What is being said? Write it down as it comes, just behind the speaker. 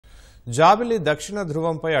జాబిలి దక్షిణ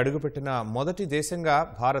ధ్రువంపై అడుగుపెట్టిన మొదటి దేశంగా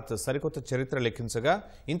భారత్ సరికొత్త చరిత్ర లెక్కించగా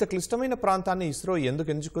ఇంత క్లిష్టమైన ప్రాంతాన్ని ఇస్రో ఎందుకు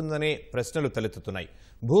ఎంచుకుందనే ప్రశ్నలు తలెత్తుతున్నాయి.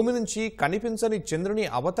 భూమి నుంచి కనిపించని చంద్రుని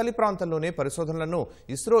అవతలి ప్రాంతంలోనే పరిశోధనలను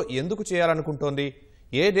ఇస్రో ఎందుకు చేయాలనుకుంటోంది?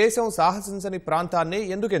 ఏ దేశం సాహసించని ప్రాంతాన్నే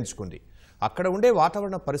ఎందుకు ఎంచుకుంది? అక్కడ ఉండే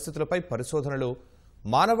వాతావరణ పరిస్థితులపై పరిశోధనలు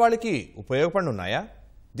మానవాళికి ఉపయోగపడనున్నాయా?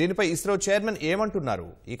 దీనిపై ఇస్రో చైర్మన్ ఏమంటున్నారు?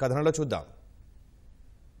 ఈ కథనంలో చూద్దాం.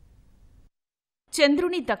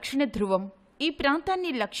 చంద్రుని దక్షిణ ధ్రువం ఈ ప్రాంతాన్ని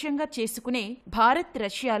లక్ష్యంగా చేసుకునే భారత్,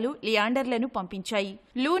 రష్యాలు ల్యాండర్లను పంపించాయి.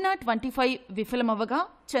 లూనా 25 విఫలమవ్వగా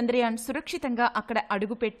చంద్రయాన్ సురక్షితంగా అక్కడ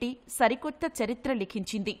అడుగుపెట్టి సరికొత్త చరిత్ర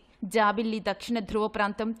లిఖించింది. జాబిల్లి దక్షిణ ధ్రువ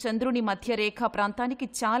ప్రాంతం చంద్రుని మధ్య రేఖా ప్రాంతానికి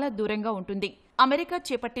చాలా దూరంగా ఉంటుంది. అమెరికా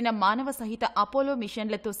చేపట్టిన మానవ సహిత అపోలో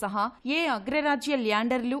మిషన్లతో సహా ఏ అగ్రరాజ్య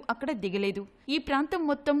ల్యాండర్లు అక్కడ దిగలేదు. ఈ ప్రాంతం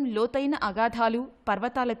మొత్తం లోతైన అగాధాలు,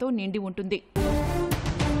 పర్వతాలతో నిండి ఉంటుంది.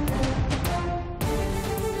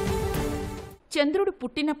 చంద్రుడు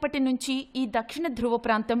పుట్టినప్పటి నుంచి ఈ దక్షిణ ధ్రువ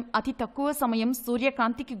ప్రాంతం అతి తక్కువ సమయం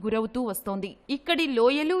సూర్యకాంతికి గురవుతూ వస్తోంది. ఇక్కడి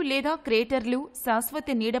లోయలు లేదా క్రేటర్లు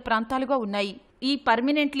శాశ్వత నీడ ప్రాంతాలుగా ఉన్నాయి. ఈ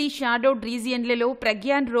పర్మనెంట్లీ షాడోడ్ రీజియన్లలో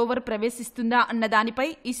ప్రజ్ఞాన్ రోవర్ ప్రవేశిస్తుందా అన్న దానిపై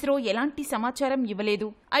ఇస్రో ఎలాంటి సమాచారం ఇవ్వలేదు.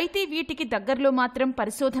 అయితే వీటికి దగ్గరలో మాత్రం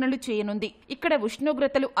పరిశోధనలు చేయనుంది. ఇక్కడ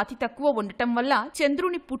ఉష్ణోగ్రతలు అతి తక్కువ ఉండటం వల్ల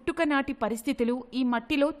చంద్రుని పుట్టుక నాటి పరిస్థితులు ఈ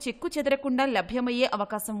మట్టిలో చెక్కు చెదరకుండా లభ్యమయ్యే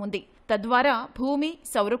అవకాశం ఉంది. తద్వారా భూమి,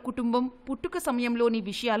 సౌర కుటుంబం, పుట్టుక సమయంలోని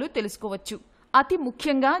విషయాలు తెలుసుకోవచ్చు. అతి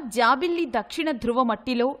ముఖ్యంగా జాబిల్లి దక్షిణ ధ్రువ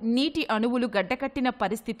మట్టిలో నీటి అణువులు గడ్డకట్టిన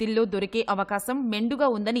పరిస్థితుల్లో దొరికే అవకాశం మెండుగా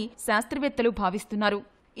ఉందని శాస్త్రవేత్తలు భావిస్తున్నారు.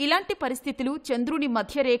 ఇలాంటి పరిస్థితులు చంద్రుని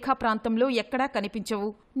మధ్యరేఖా ప్రాంతంలో ఎక్కడా కనిపించవు.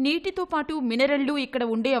 నీటితో పాటు మినరళ్లు ఇక్కడ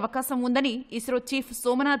ఉండే అవకాశం ఉందని ఇస్రో చీఫ్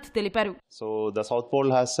సోమనాథ్ తెలిపారు. So the South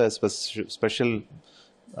Pole has a special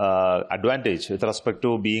advantage with respect to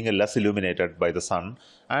being less illuminated by the sun,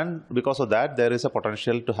 and because of that there is a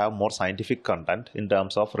potential to have more scientific content in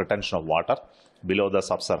terms of retention of water below the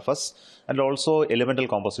subsurface, and also elemental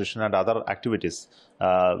composition and other activities,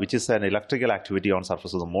 which is an electrical activity on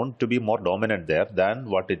surface of the moon, to be more dominant there than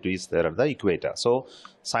what it is there at the equator. So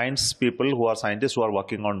science people who are scientists who are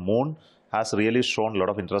working on moon has really shown a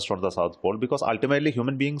lot of interest on the South Pole, because ultimately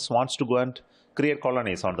human beings wants to go and create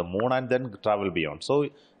colonies on the moon and then travel beyond. So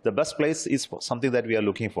the best place is something that we are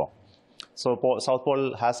looking for. So South Pole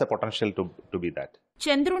has a potential to be that.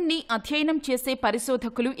 చంద్రుణ్ణి అధ్యయనం చేసే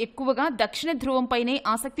పరిశోధకులు ఎక్కువగా దక్షిణ ధ్రువంపైనే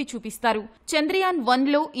ఆసక్తి చూపిస్తారు. Chandrayaan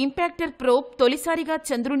 1లో impactor probe తొలిసారిగా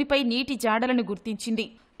చంద్రునిపై నీటి జాడలను గుర్తించింది.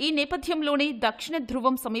 ఈ నేపథ్యంలోనే దక్షిణ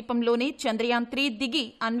ధ్రువం సమీపంలోనే చంద్రయాన్ 3 దిగి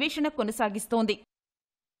అన్వేషణ కొనసాగిస్తోంది.